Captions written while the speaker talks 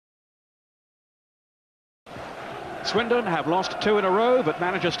Swindon have lost 2 in a row, but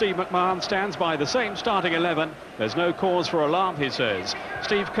manager Steve McMahon stands by the same starting 11. There's no cause for alarm, he says.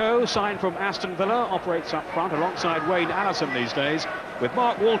 Steve Coe, signed from Aston Villa, operates up front alongside Wayne Allison these days, with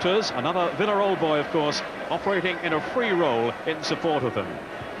Mark Walters, another Villa old boy, of course, operating in a free role in support of them.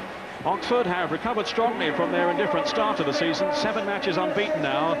 Oxford have recovered strongly from their indifferent start to the season, 7 matches unbeaten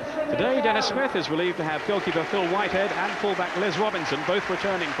now. Today, Dennis Smith is relieved to have goalkeeper Phil Whitehead and fullback Les Robinson both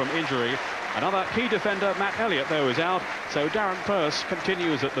returning from injury. Another key defender, Matt Elliott, though, is out, so Darren Pearce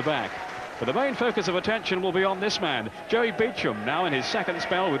continues at the back. But the main focus of attention will be on this man, Joey Beauchamp, now in his second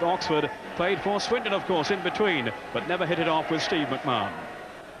spell with Oxford. Played for Swindon, of course, in between, but never hit it off with Steve McMahon.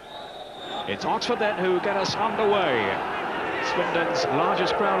 It's Oxford, then, who get us underway. Swindon's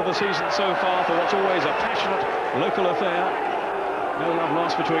largest crowd of the season so far for what's always a passionate local affair. No love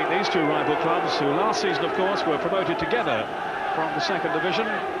lost between these two rival clubs, who last season, of course, were promoted together from the second division.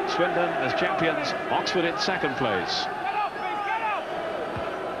 Swindon as champions, Oxford in second place.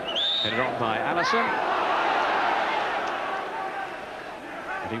 Headed on by Allison.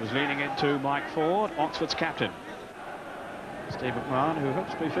 And he was leaning into Mike Ford, Oxford's captain. Steve McMahon, who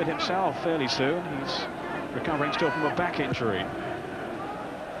hopes to be fit himself fairly soon. He's recovering still from a back injury.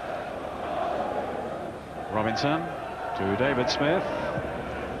 Robinson to David Smith.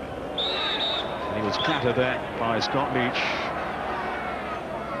 And he was clattered there by Scott Leach.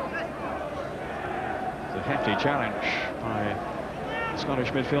 It's a hefty challenge by the Scottish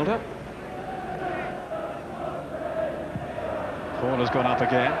midfielder. Ford has gone up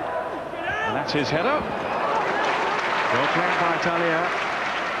again. And that's his header. Well played by Talia.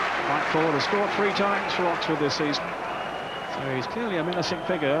 Mike Ford has scored 3 times for Oxford this season, so he's clearly a menacing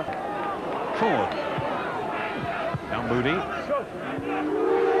figure. Ford. Now Moody.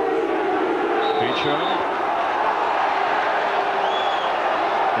 Beauchamp.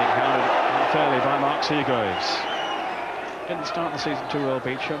 Being hounded unfairly by Mark Seagraves. Didn't start the season too well,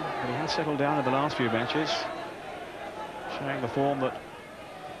 Beauchamp, but he has settled down in the last few matches, showing the form that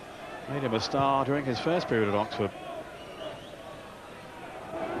made him a star during his first period at Oxford.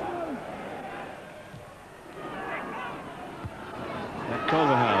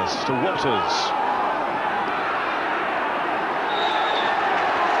 Culverhouse to Walters.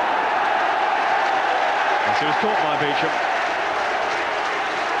 As he was caught by Beauchamp.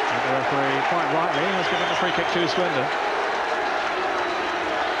 And the referee, quite rightly, has given the free kick to Swindon.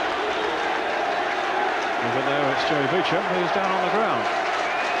 Even though it's Joey Beauchamp who's down on the ground.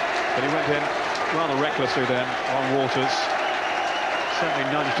 But he went in rather recklessly then on Walters.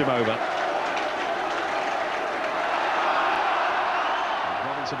 Certainly nudged him over.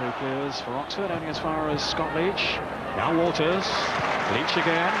 Who clears for Oxford, only as far as Scott Leach. Now Walters. Leach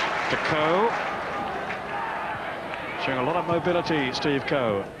again to Coe. Showing a lot of mobility, Steve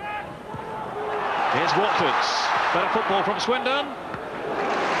Coe. Here's Walters. Better football from Swindon.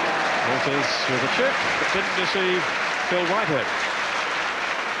 Walters with a chip, but didn't deceive Phil Whitehead.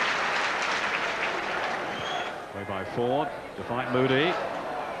 Way by Ford to fight Moody.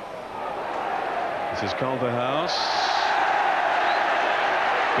 This is Culverhouse.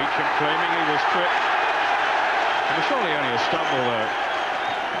 Beauchamp claiming he was tripped. It was surely only a stumble, though.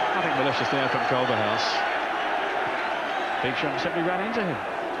 Nothing malicious there from Culverhouse. Beauchamp simply ran into him.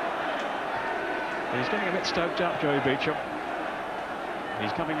 He's getting a bit stoked up, Joey Beauchamp.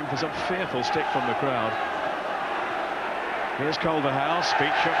 He's coming in for some fearful stick from the crowd. Here's Culverhouse.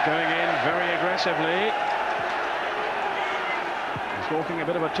 Beauchamp going in very aggressively. He's walking a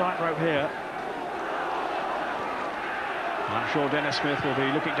bit of a tightrope here. I'm sure Dennis Smith will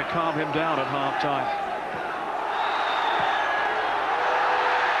be looking to calm him down at half-time.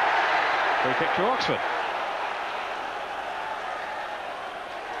 Free kick to Oxford.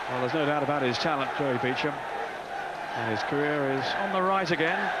 Well, there's no doubt about his talent, Joey Beauchamp. And his career is on the rise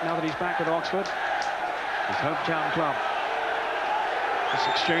again, now that he's back at Oxford. His hometown club. Just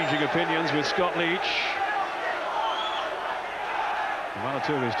exchanging opinions with Scott Leach. And 1 or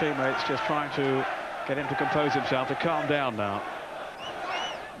 2 of his teammates just trying to get him to compose himself, to calm down now.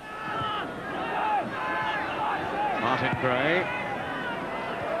 Martin Gray.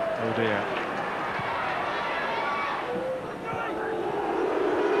 Oh dear.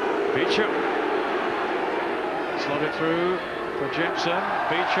 Beauchamp. Slot it through for Jepson.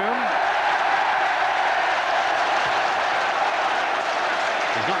 Beauchamp.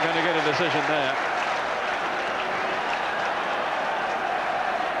 He's not going to get a decision there.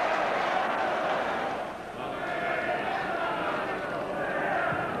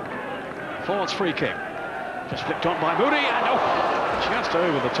 Ford's free kick. Just flicked on by Moody, and oh, just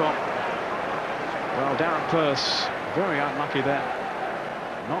over the top. Well, Darren Pearce, very unlucky there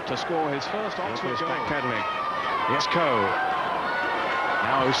not to score his first Oxford goal. Backpedaling. Here's Coe.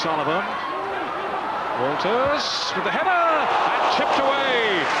 Now O'Sullivan. Walters with the header and chipped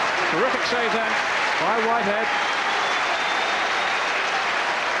away. Terrific save then by Whitehead.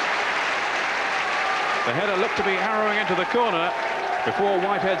 The header looked to be arrowing into the corner before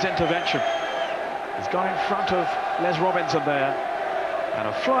Whitehead's intervention. He's got in front of Les Robinson there, and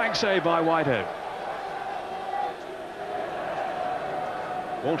a flying save by Whitehead.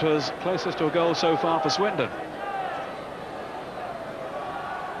 Walters closest to a goal so far for Swindon.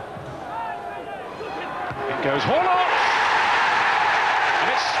 In goes Horlock, and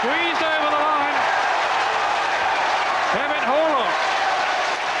it's squeezed over the line. Kevin Horlock.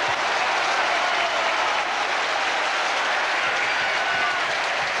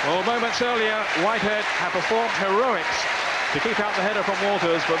 Well, moments earlier, Whitehead had performed heroics to keep out the header from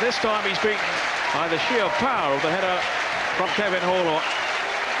Walters, but this time he's beaten by the sheer power of the header from Kevin Horlock.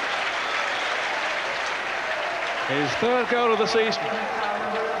 His third goal of the season.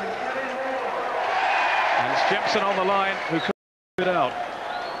 And it's Jepson on the line who couldn't get it out.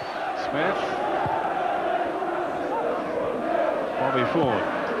 Smith. Bobby Ford,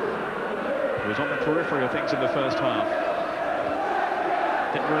 who was on the periphery of things in the first half.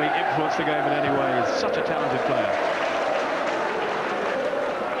 Didn't really influence the game in any way. He's such a talented player.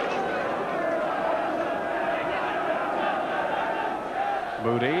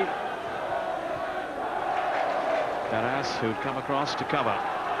 Moody. Daras, who'd come across to cover.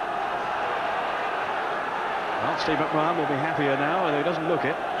 Well, Steve McMahon will be happier now, although he doesn't look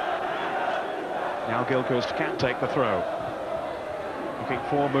it. Now Gilchrist can take the throw. Looking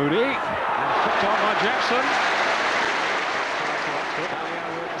for Moody. And flicked on by Jackson.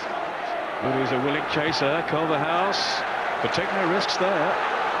 Moody's a willing chaser. Culverhouse could take no risks there.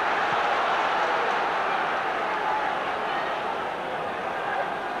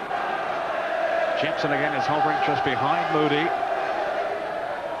 Jepson again is hovering just behind Moody,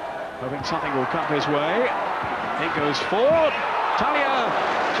 hoping something will come his way. It goes forward. Talia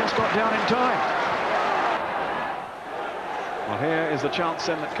just got down in time. Well, here is the chance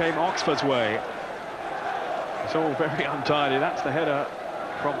then that came Oxford's way. It's all very untidy. That's the header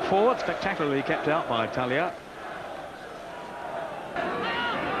from forward, spectacularly kept out by Talia.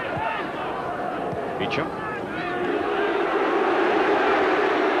 Beauchamp.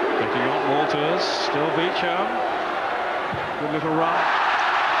 Walters, still Beauchamp. Good little run.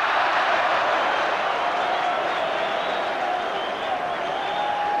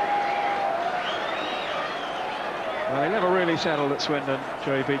 Well, he never really settled at Swindon,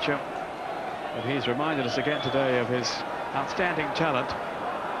 Joey Beauchamp. But he's reminded us again today of his outstanding talent.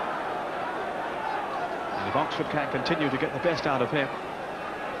 And if Oxford can continue to get the best out of him,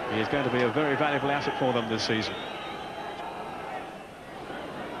 he is going to be a very valuable asset for them this season.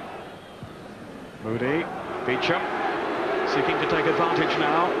 Moody, Beauchamp, seeking to take advantage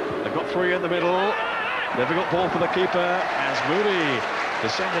now. They've got three in the middle. Difficult ball for the keeper as Moody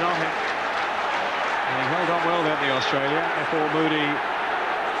descended on him. And he held on well then, the Australian, before Moody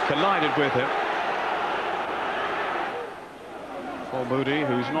collided with him. For Moody,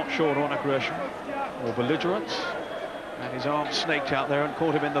 who's not short on aggression or belligerence, and his arm snaked out there and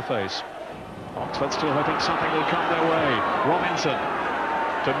caught him in the face. Oxford still hoping something will come their way. Robinson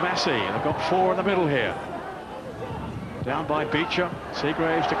to Massey, they've got four in the middle here. Down by Beauchamp,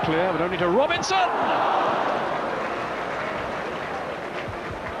 Seagraves to clear, but only to Robinson!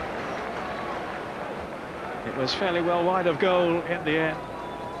 It was fairly well wide of goal in the end.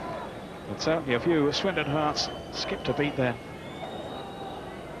 But certainly a few Swindon hearts skipped a beat there.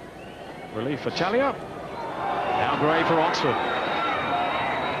 Relief for Talia. Now Gray for Oxford.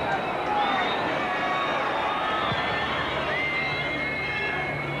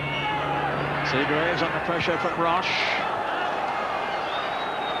 Seagraves under pressure from Roche.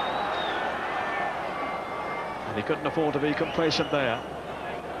 And he couldn't afford to be complacent there.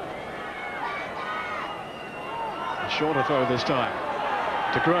 A shorter throw this time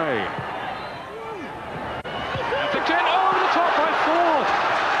to Gray. And flicked in over the top by Ford.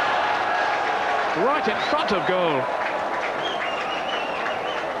 Right in front of goal.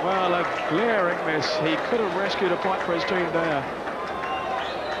 Well, a glaring miss. He could have rescued a point for his team there.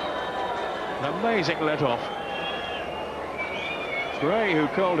 An amazing let-off. Gray, who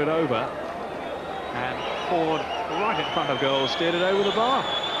called it over, and Ford, right in front of goal, steered it over the bar.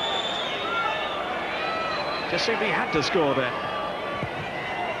 Just simply had to score there.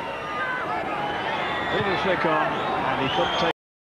 Little flick on, and he couldn't take